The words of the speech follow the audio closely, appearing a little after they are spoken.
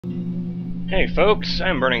Hey folks,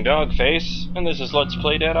 I'm BurningDogFace, and this is Let's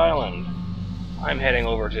Play Dead Island. I'm heading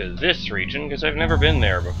over to this region because I've never been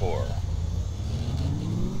there before.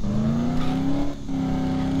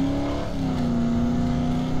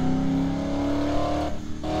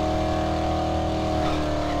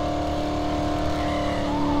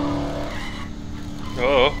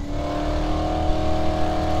 Oh.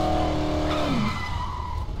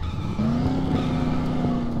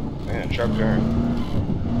 Man, sharp turn.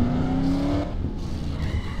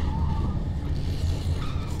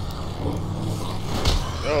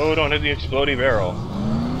 Oh, don't hit the explodey barrel.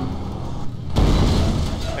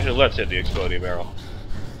 Actually, let's hit the explodey barrel.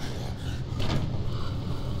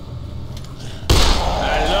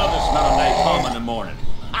 I love the smell of napalm in the morning.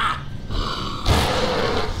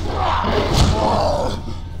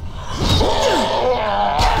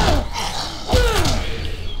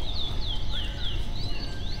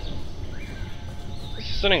 This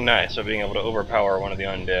is something nice of being able to overpower one of the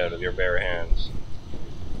undead with your bare hands.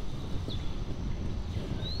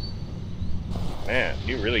 Man,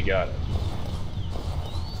 you really got it.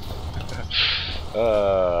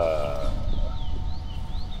 Well,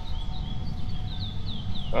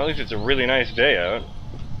 at least it's a really nice day out.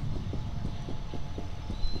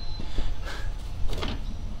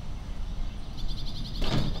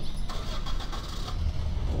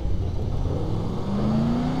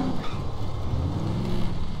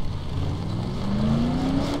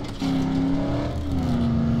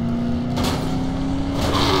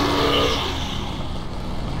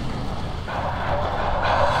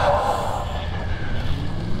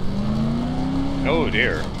 Oh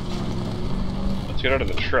dear. Let's get out of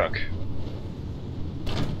the truck.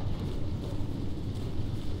 I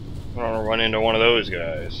don't want to run into one of those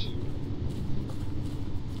guys.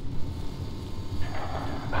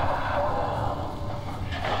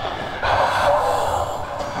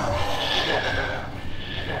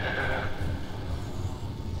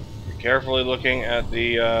 Carefully looking at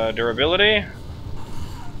the durability.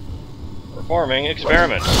 Performing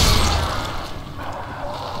experiment.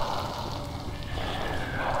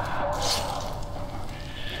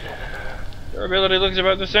 Durability looks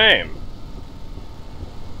about the same.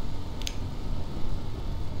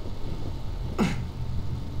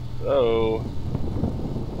 So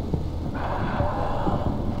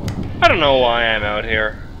I don't know why I'm out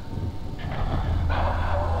here.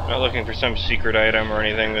 Not looking for some secret item or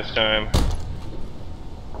anything this time.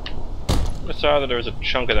 I saw that there was a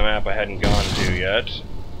chunk of the map I hadn't gone to yet.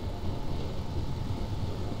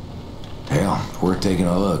 Hell, worth taking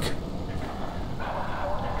a look.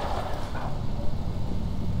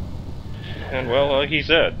 And well, like he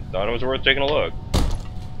said, thought it was worth taking a look.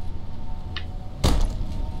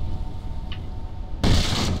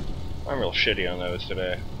 I'm real shitty on those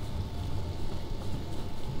today.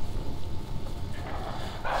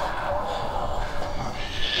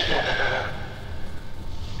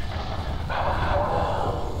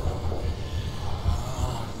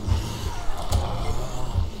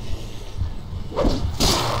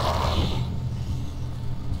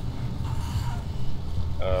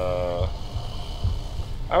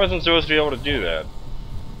 I wasn't supposed to be able to do that.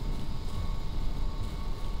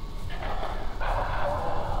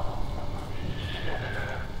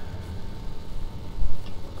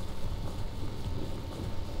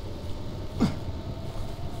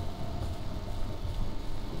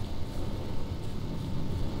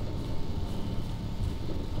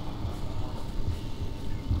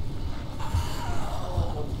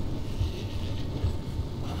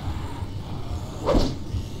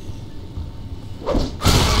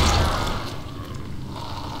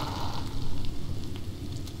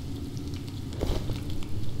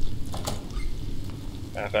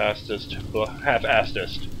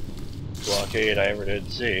 Half-assedest blockade I ever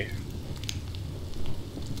did see. I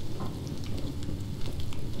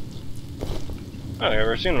don't think I've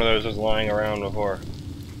ever seen one of those just lying around before.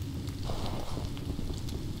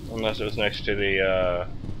 Unless it was next to the,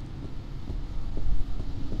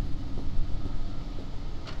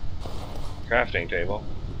 crafting table.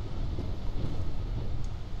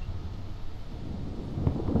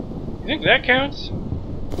 You think that counts?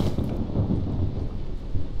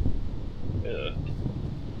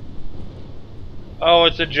 Oh,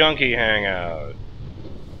 it's a junkie hangout.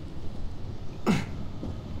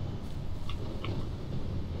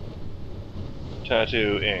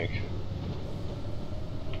 Tattoo Inc.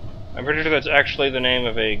 I'm pretty sure that's actually the name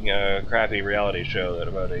of a crappy reality show that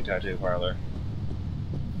about a tattoo parlor.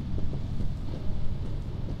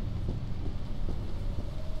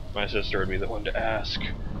 My sister would be the one to ask.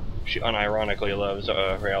 She unironically loves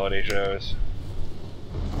reality shows.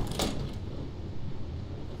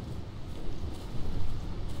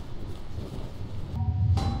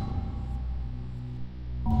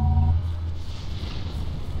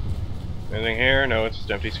 Anything here? No, it's just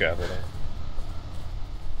empty scaffolding.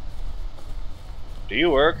 Do you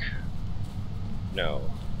work? No.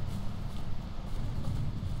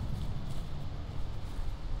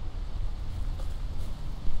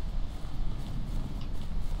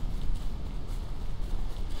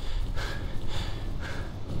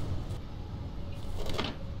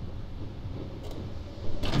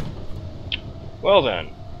 Well then,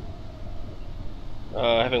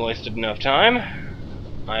 having wasted enough time,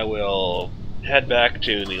 I will head back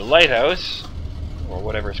to the lighthouse, or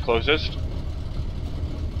whatever's closest,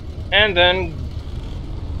 and then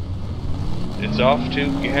it's off to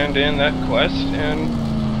hand in that quest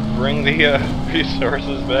and bring the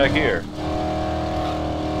resources back here.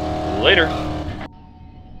 Later.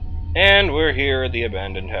 And we're here at the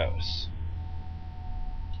abandoned house.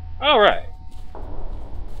 Alright.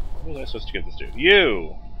 Who was I supposed to give this to?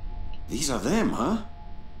 You! These are them, huh?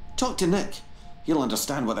 Talk to Nick. He'll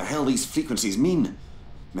understand what the hell these frequencies mean.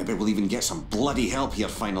 Maybe we'll even get some bloody help here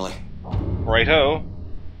finally. Righto.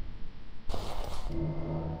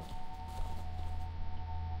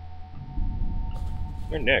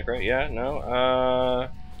 You're Nick, right? Yeah, no,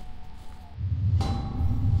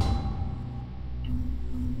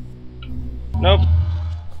 Nope.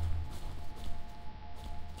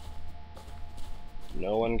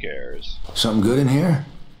 No one cares. Something good in here?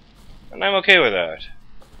 And I'm okay with that.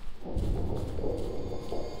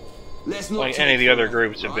 Like any of the other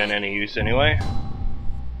groups have been any use anyway.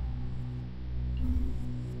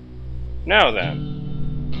 Now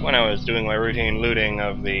then, when I was doing my routine looting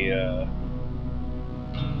of the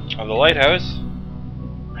lighthouse,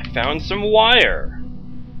 I found some wire.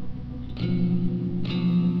 So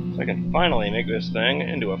I can finally make this thing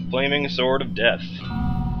into a flaming sword of death.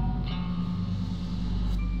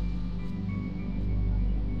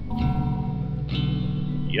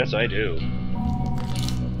 Yes, I do.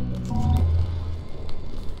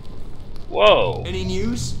 Whoa! Any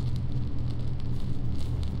news?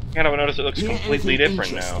 Kind of notice it looks completely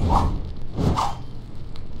different now.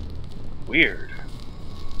 Weird.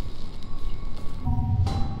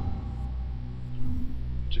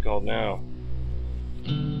 What's it called now?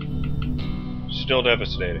 Still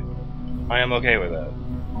devastating. I am okay with that.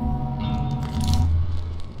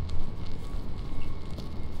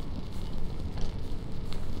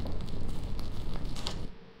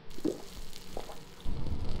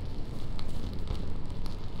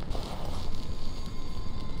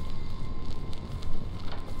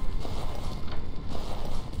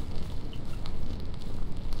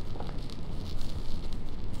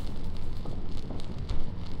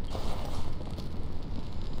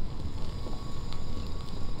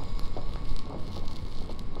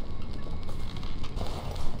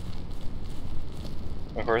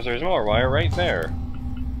 Of course, there's more wire right there.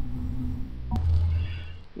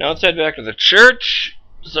 Now let's head back to the church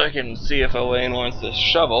so I can see if Elaine wants this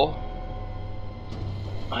shovel.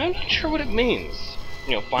 I'm not sure what it means.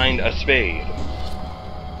 You know, find a spade.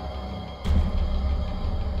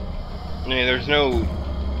 I mean, there's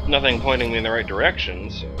nothing pointing me in the right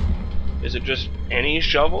direction, so is it just any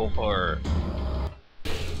shovel, or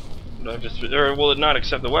will it not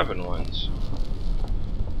accept the weapon ones?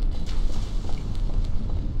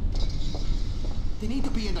 They need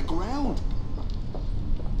to be in the ground.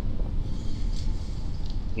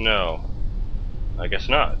 No. I guess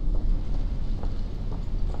not.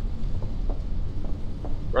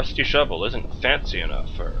 Rusty shovel isn't fancy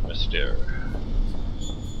enough for Mr.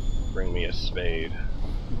 Bring me a spade.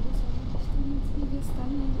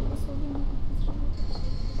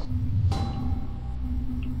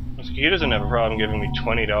 He doesn't have a problem giving me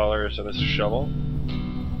 $20 for this shovel.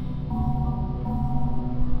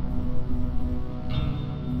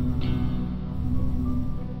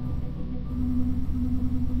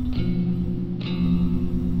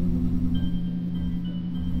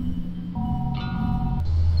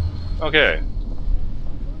 Okay.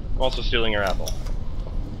 I'm also stealing your apple.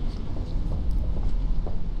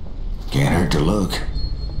 Can't hurt to look.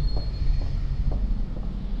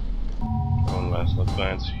 One last look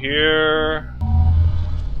glance here.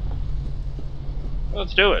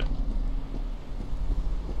 Let's do it.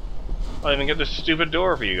 I'll even get this stupid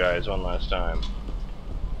door for you guys one last time.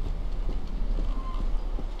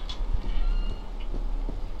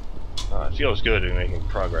 It feels good to be making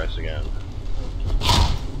progress again.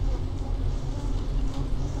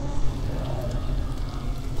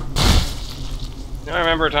 I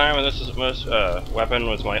remember a time when this weapon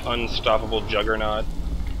was my unstoppable juggernaut.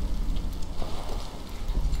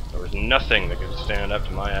 There was nothing that could stand up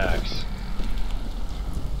to my axe.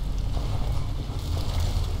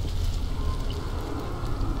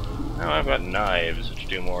 Now I've got knives, which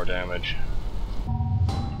do more damage.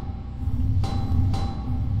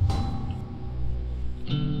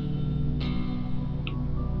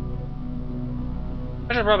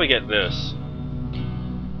 I should probably get this.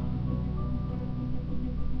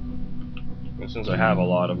 And since I have a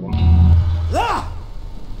lot of them. Ah!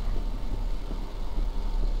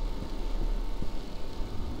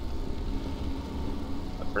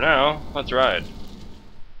 But for now, let's ride.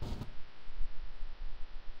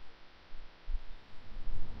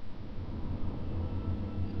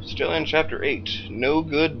 Still in Chapter 8. No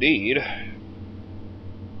good deed.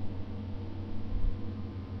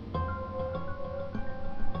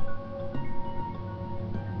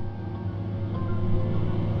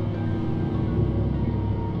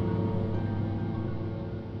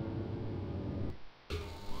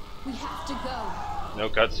 We have to go. No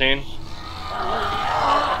cutscene?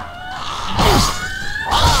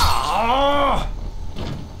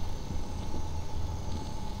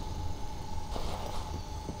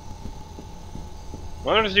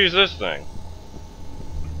 Why don't I just use this thing?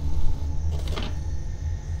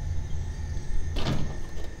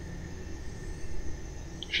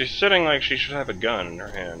 She's sitting like she should have a gun in her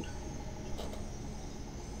hand.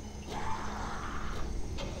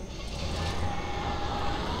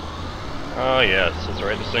 Oh yes, that's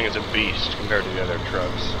right, this thing is a beast compared to the other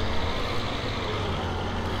trucks.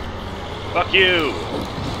 Fuck you!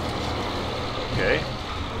 Okay.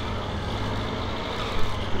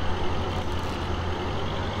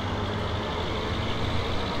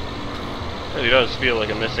 It really does feel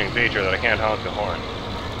like a missing feature that I can't honk the horn.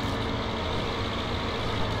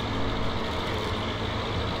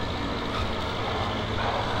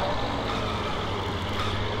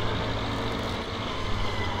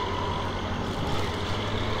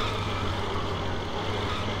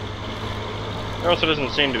 There also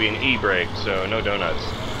doesn't seem to be an E-brake, so no donuts.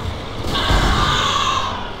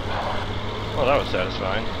 Well, that was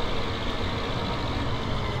satisfying.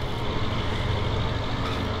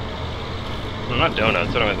 Well, not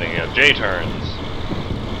donuts, what am I thinking of? J-turns.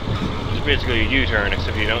 It's basically a U-turn,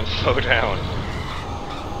 except you don't slow down.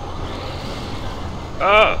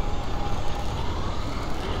 Oh!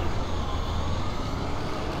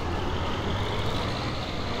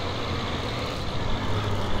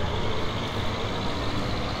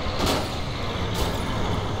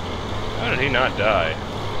 How did he not die?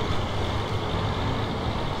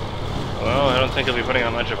 Well, I don't think he'll be putting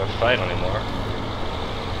on much of a fight anymore.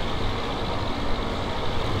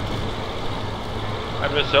 I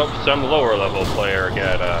just hope some lower level player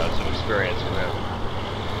get some experience from him.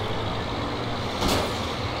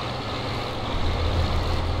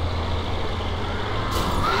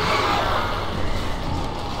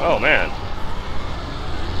 Oh man.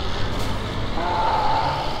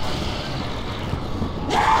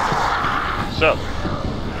 What's up?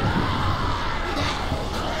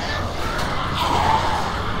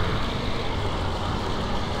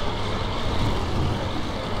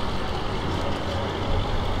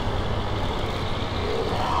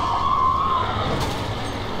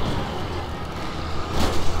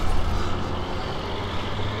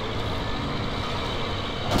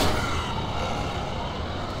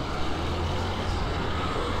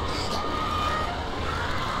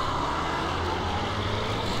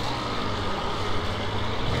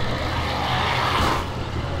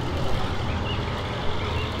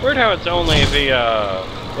 Weird how it's only the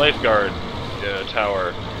lifeguard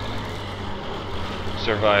tower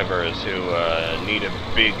survivors who need a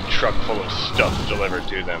big truck full of stuff delivered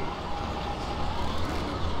to them.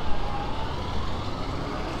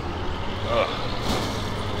 Ugh.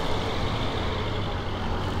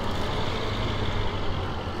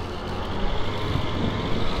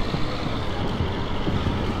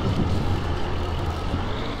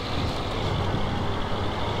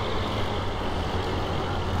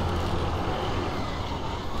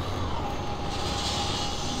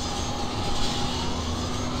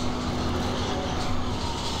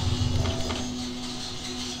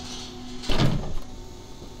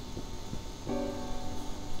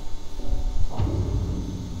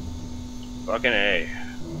 Fucking A.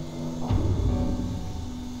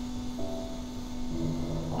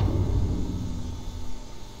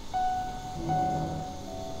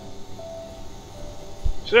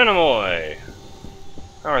 Cinemoy!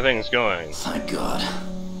 How are things going? Thank God. I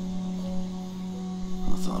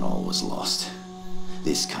thought all was lost.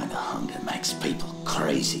 This kind of hunger makes people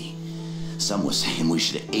crazy. Some were saying we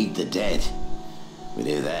should eat the dead. We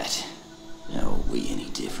do that. How are we any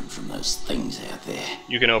different from those things out there?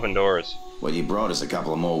 You can open doors. What you brought us a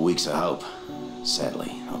couple of more weeks of hope.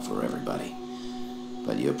 Sadly, not for everybody.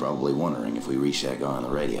 But you're probably wondering if we reached that guy on the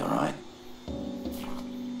radio, right?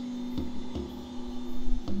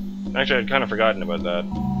 Actually, I'd kind of forgotten about that.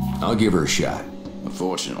 I'll give her a shot.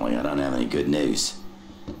 Unfortunately, I don't have any good news.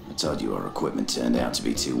 I told you our equipment turned out to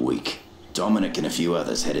be too weak. Dominic and a few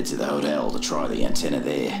others headed to the hotel to try the antenna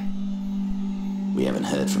there. We haven't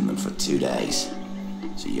heard from them for 2 days,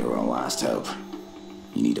 so you're our last hope.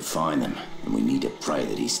 You need to find them, and we need to pray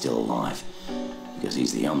that he's still alive, because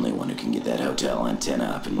he's the only one who can get that hotel antenna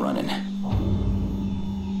up and running.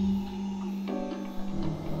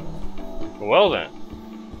 Well then.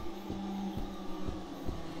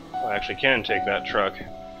 I actually can take that truck.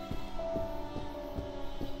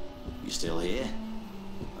 You still here?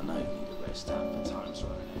 I know you need to rest up, but time's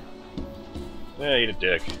running out. Yeah, eat a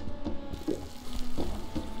dick.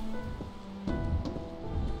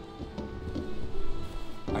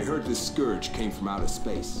 I heard this scourge came from outer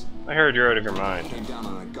space. I heard you're out of your mind. Came down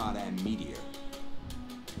on a goddamn meteor.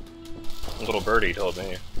 A little birdie told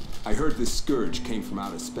me. I heard this scourge came from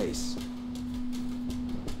outer space.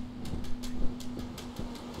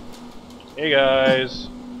 Hey guys.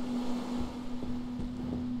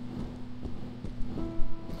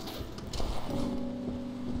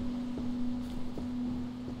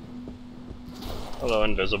 Hello,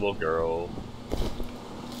 invisible girl.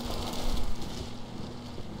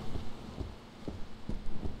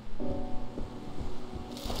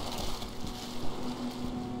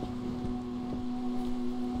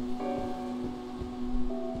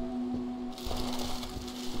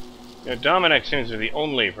 You know, Dominic seems to be the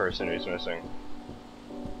only person who's missing.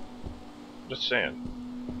 Just saying.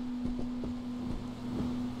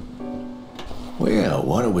 Well,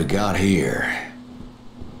 what do we got here?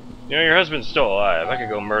 You know, your husband's still alive. I could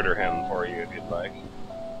go murder him for you if you'd like.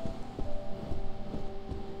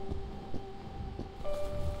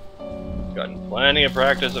 Gotten plenty of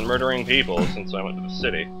practice in murdering people since I went to the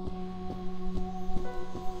city.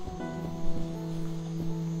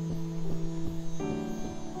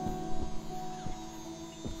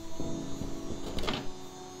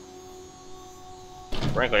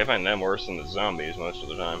 Frankly, I find them worse than the zombies most of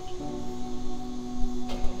the time.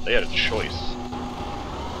 They had a choice.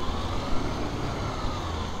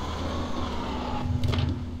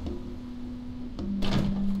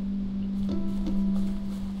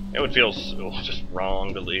 It would feel just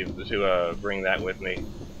wrong to leave to bring that with me.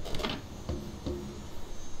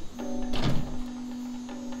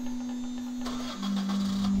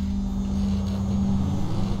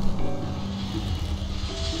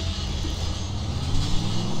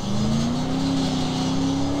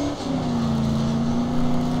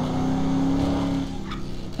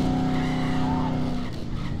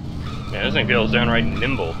 Yeah, this thing feels downright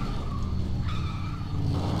nimble.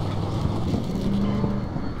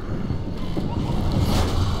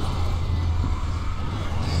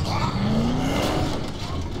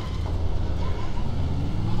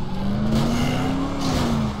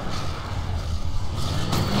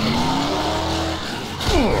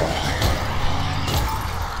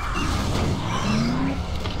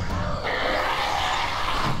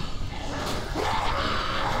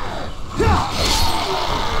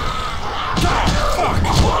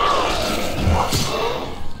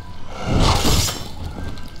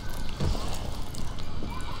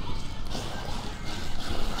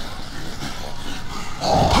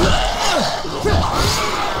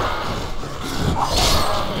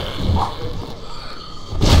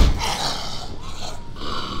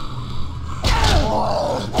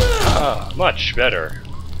 Much better.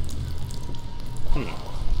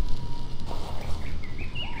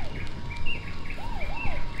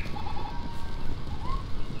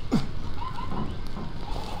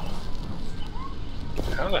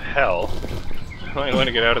 How the hell am I going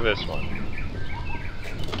to get out of this one?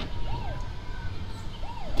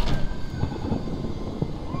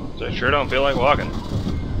 So I sure don't feel like walking.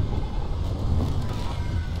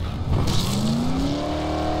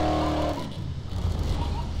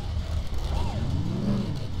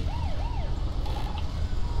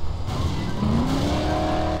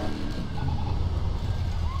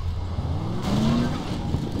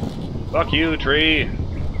 Fuck you, tree!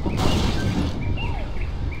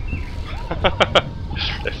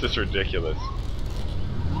 This is ridiculous.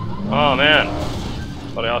 Oh man!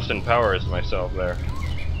 Thought I Austin Powers myself there.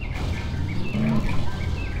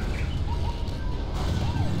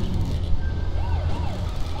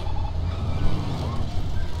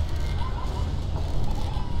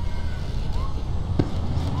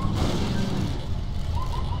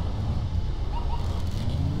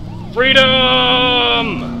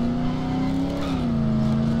 Freedom!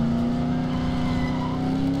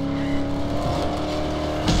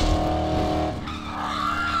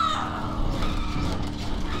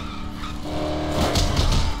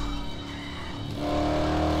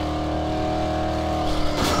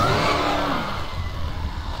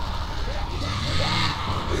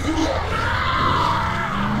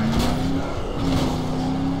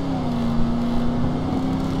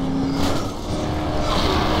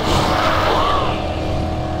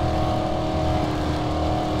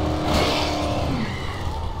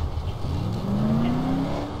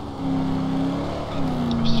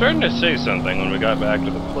 starting to say something when we got back to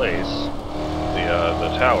the place,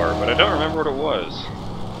 the tower, but I don't remember what it was.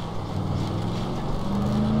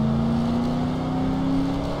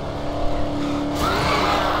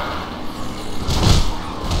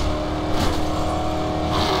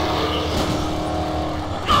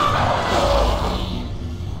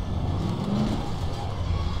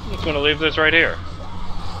 I'm just gonna leave this right here.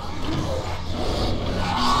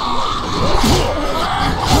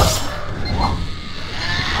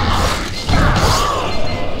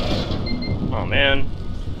 Oh man.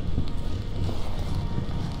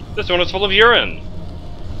 This one is full of urine.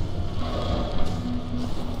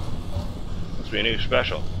 Must be a new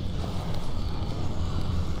special.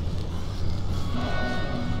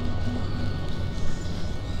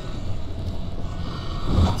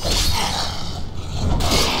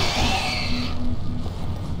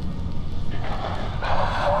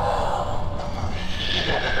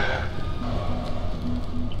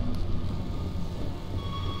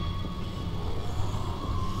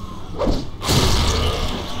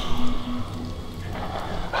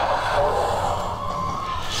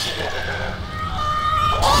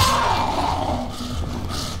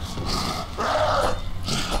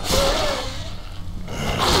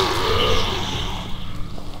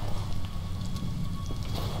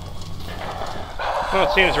 Well,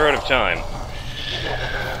 it seems we're out of time.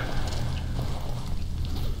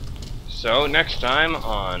 So, next time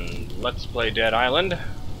on Let's Play Dead Island,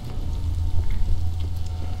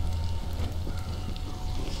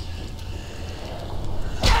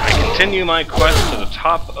 I continue my quest to the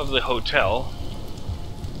top of the hotel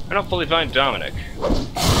and hopefully find Dominic.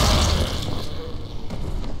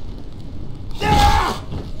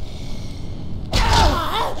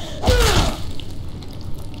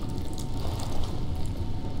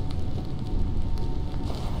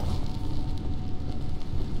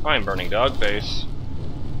 I'm BurningDogFace,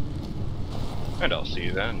 and I'll see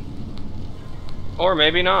you then. Or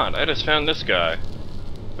maybe not. I just found this guy.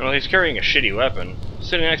 Well, he's carrying a shitty weapon.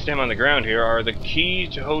 Sitting next to him on the ground here are the key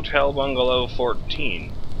to Hotel Bungalow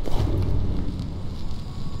 14.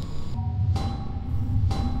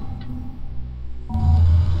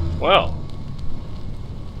 Well.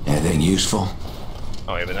 Anything useful?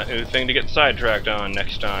 Oh, we have a new thing to get sidetracked on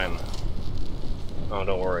next time. Oh,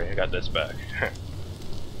 don't worry, I got this back.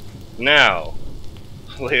 Now,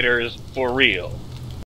 later is for real.